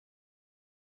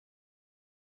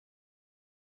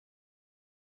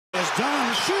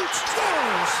He shoots,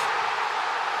 scores!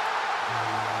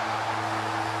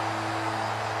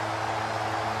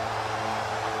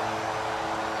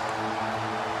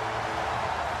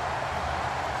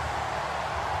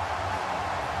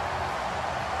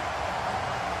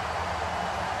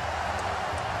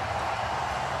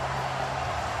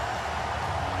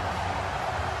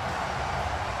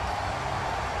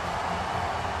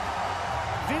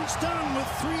 Vince Dunn with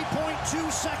 3.2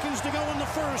 seconds to go in the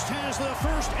first has the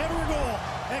first ever goal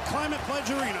at Climate Pledge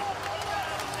Arena.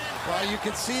 Well, you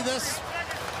can see this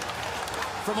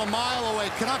from a mile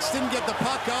away. Canucks didn't get the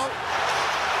puck out.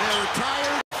 They were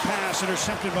tired. Pass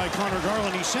intercepted by Connor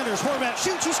Garland. He centers. Horvat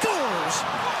shoots. He scores.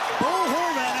 Bo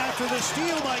Horvat, after the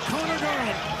steal by Connor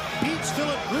Garland, beats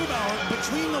Philip Grubauer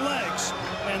between the legs.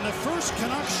 And the first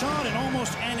Canucks shot in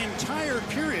almost an entire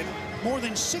period, more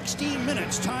than 16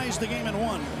 minutes, ties the game in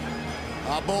one.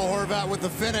 Bo Horvat with the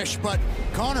finish, but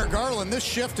Connor Garland, this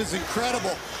shift is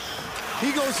incredible.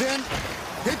 He goes in,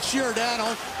 hits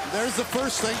Giordano. There's the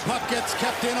first thing. Puck gets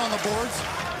kept in on the boards.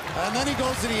 And then he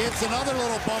goes and he hits another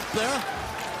little bump there.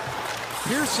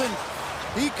 Pearson,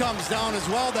 he comes down as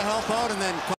well to help out, and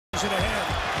then it ahead.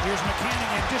 Here's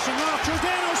McCanning dishing off.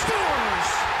 Giordano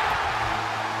scores!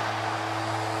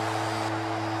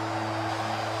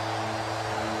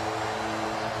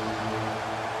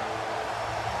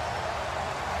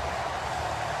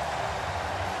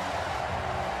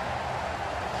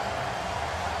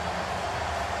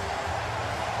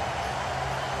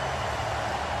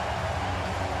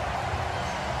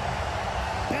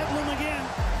 Bedlam again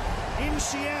in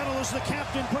Seattle as the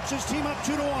captain puts his team up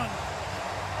 2-1.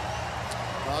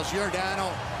 Well,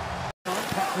 Giordano.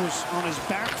 Puck was on his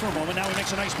back for a moment. Now he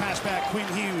makes a nice pass back. Quinn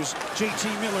Hughes, JT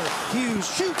Miller.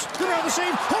 Hughes shoots. Good out the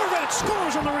save. Horvat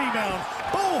scores on the rebound.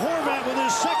 Bo Horvat with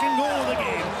his second goal of the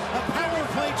game. A power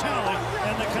play tally,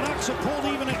 and the Canucks have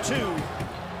pulled even at 2.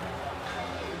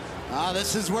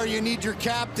 This is where you need your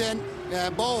captain.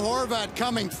 Bo Horvat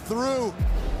coming through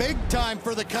big time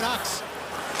for the Canucks.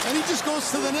 And he just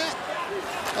goes to the net.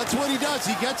 That's what he does.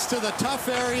 He gets to the tough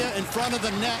area in front of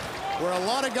the net where a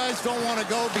lot of guys don't want to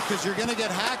go because you're going to get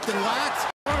hacked and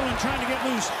whacked. Garland trying to get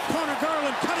loose. Connor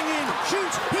Garland cutting in,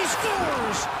 shoots, he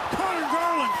scores! Connor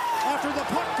Garland, after the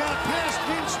puck got past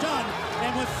Vince Dunn,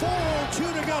 and with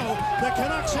 4:02 to go, the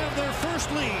Canucks have their first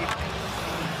lead.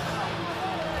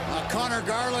 Connor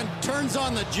Garland turns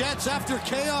on the Jets after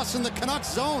chaos in the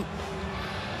Canucks zone.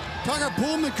 Tucker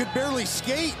Poolman could barely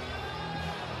skate.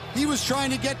 He was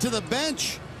trying to get to the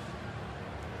bench.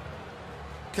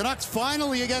 Canucks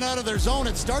finally again out of their zone.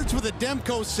 It starts with a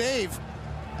Demko save,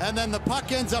 and then the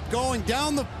puck ends up going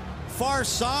down the far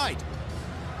side.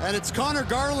 And it's Connor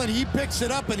Garland. He picks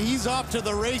it up, and he's off to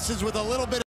the races with a little bit of